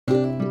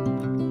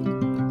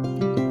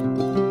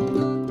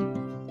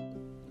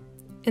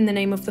In the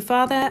name of the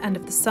Father, and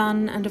of the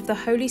Son, and of the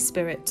Holy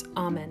Spirit.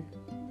 Amen.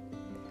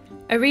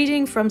 A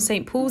reading from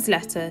St. Paul's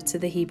letter to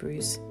the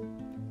Hebrews.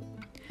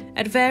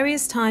 At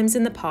various times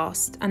in the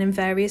past, and in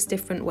various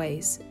different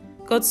ways,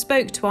 God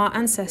spoke to our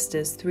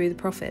ancestors through the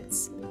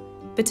prophets.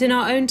 But in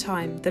our own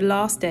time, the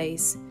last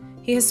days,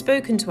 He has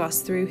spoken to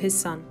us through His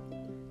Son,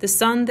 the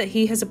Son that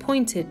He has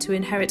appointed to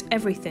inherit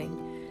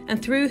everything,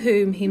 and through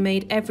whom He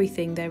made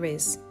everything there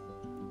is.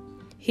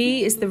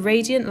 He is the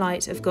radiant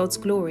light of God's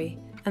glory,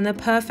 and the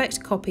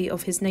perfect copy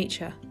of His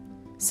nature,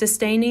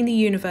 sustaining the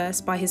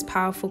universe by His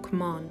powerful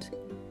command.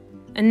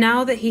 And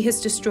now that He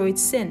has destroyed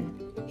sin,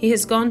 He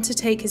has gone to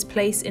take His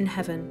place in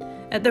heaven,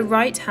 at the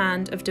right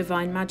hand of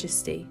divine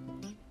majesty.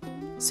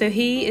 So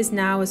He is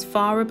now as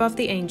far above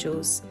the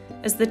angels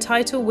as the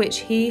title which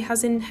He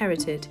has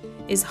inherited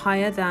is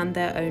higher than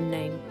their own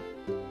name.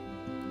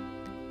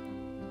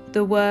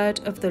 The word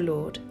of the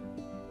Lord.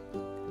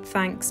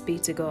 Thanks be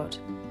to God.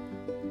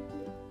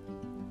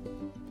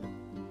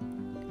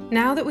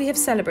 Now that we have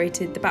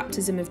celebrated the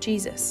baptism of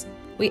Jesus,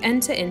 we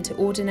enter into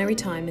ordinary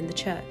time in the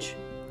church,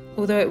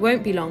 although it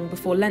won't be long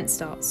before Lent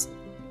starts.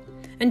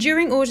 And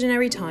during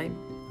ordinary time,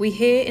 we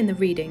hear in the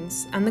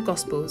readings and the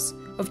Gospels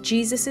of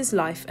Jesus'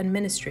 life and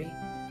ministry,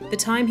 the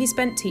time He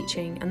spent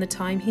teaching and the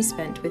time He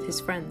spent with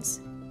His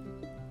friends.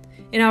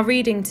 In our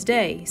reading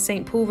today,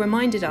 St. Paul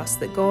reminded us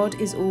that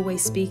God is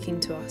always speaking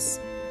to us,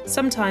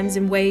 sometimes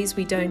in ways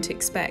we don't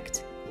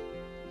expect.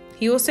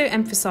 He also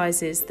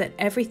emphasises that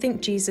everything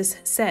Jesus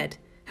said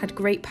had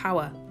great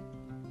power.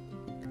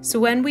 So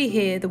when we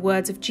hear the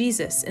words of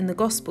Jesus in the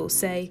Gospel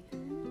say,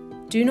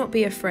 "Do not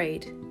be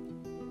afraid.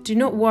 Do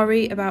not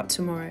worry about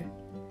tomorrow.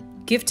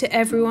 Give to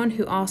everyone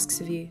who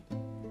asks of you.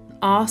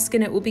 Ask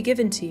and it will be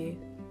given to you.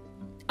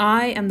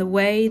 I am the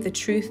way, the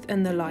truth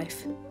and the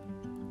life."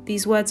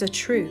 These words are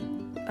true,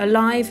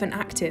 alive and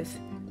active,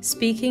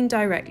 speaking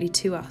directly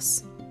to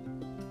us.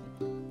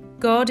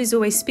 God is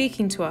always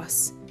speaking to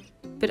us,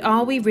 but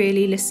are we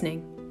really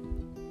listening?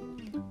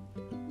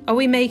 Are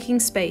we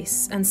making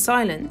space and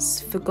silence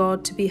for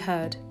God to be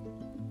heard?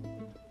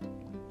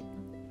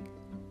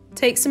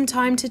 Take some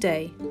time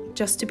today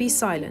just to be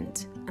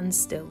silent and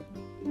still.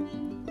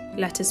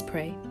 Let us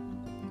pray.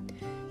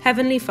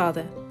 Heavenly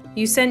Father,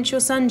 You sent Your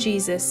Son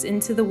Jesus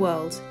into the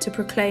world to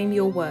proclaim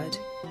Your word,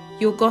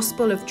 Your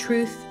gospel of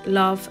truth,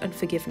 love and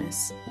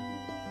forgiveness.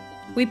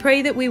 We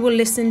pray that we will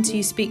listen to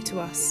You speak to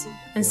us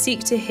and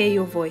seek to hear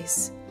Your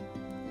voice.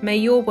 May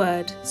Your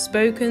word,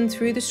 spoken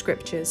through the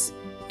Scriptures,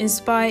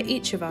 inspire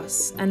each of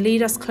us and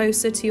lead us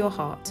closer to Your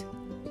heart.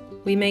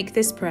 We make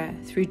this prayer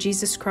through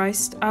Jesus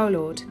Christ our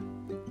Lord.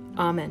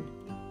 Amen.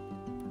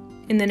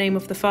 In the name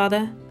of the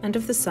Father, and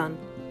of the Son,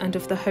 and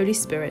of the Holy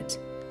Spirit.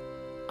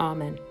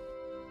 Amen.